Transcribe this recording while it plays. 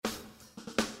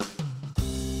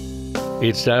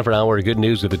It's time for our good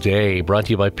news of the day, brought to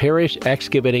you by Parrish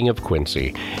Excavating of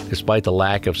Quincy. Despite the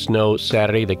lack of snow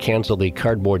Saturday, they canceled the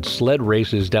cardboard sled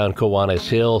races down Kiwanis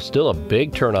Hill. Still a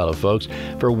big turnout of folks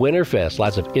for Winterfest.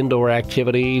 Lots of indoor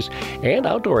activities and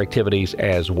outdoor activities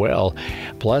as well.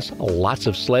 Plus, lots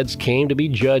of sleds came to be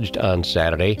judged on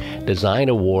Saturday. Design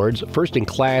awards, first in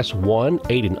class 1,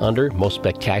 8 and under, most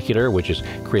spectacular, which is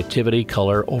creativity,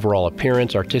 color, overall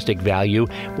appearance, artistic value,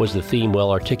 was the theme well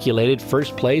articulated.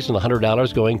 First place and $100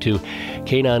 going to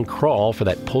Canaan Crawl for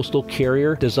that postal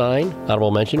carrier design.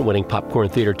 Honorable mention winning popcorn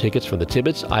theater tickets for the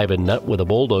Tibbets, Ivan Nutt with a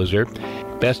bulldozer.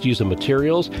 Best use of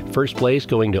materials, first place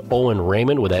going to Owen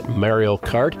Raymond with that Mario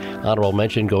Kart. Honorable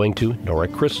mention going to Nora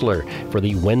Chrysler for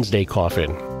the Wednesday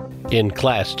coffin. In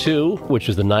Class 2, which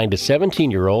is the 9 to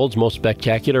 17-year-olds, most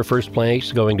spectacular, first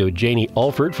place going to Janie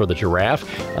Alford for the giraffe.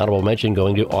 Honorable mention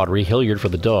going to Audrey Hilliard for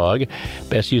the dog.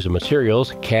 Best use of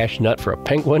materials, Cash Nut for a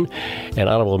penguin. And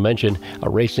honorable mention, a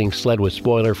racing sled with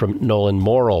spoiler from Nolan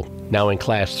Morrill. Now in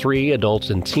Class 3, adults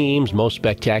and teens, most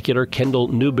spectacular, Kendall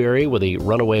Newberry with a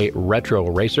runaway retro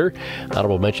racer.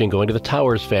 Honorable mention going to the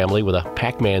Towers family with a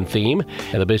Pac-Man theme.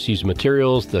 And the best use of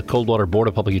materials, the Coldwater Board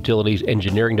of Public Utilities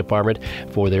Engineering Department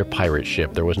for their pirate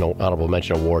ship. There was no honorable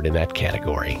mention award in that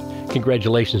category.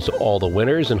 Congratulations to all the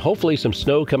winners, and hopefully some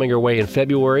snow coming your way in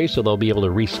February, so they'll be able to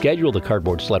reschedule the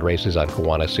cardboard sled races on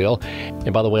Kiwanis Hill.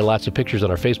 And by the way, lots of pictures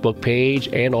on our Facebook page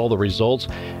and all the results,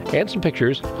 and some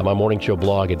pictures on my morning show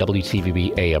blog at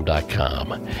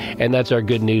WTVBAM.com. And that's our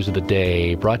good news of the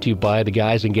day, brought to you by the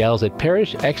guys and gals at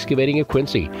Parrish Excavating of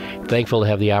Quincy. Thankful to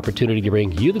have the opportunity to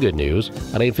bring you the good news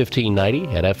on AM 1590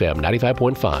 and FM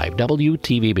 95.5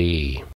 WTVB.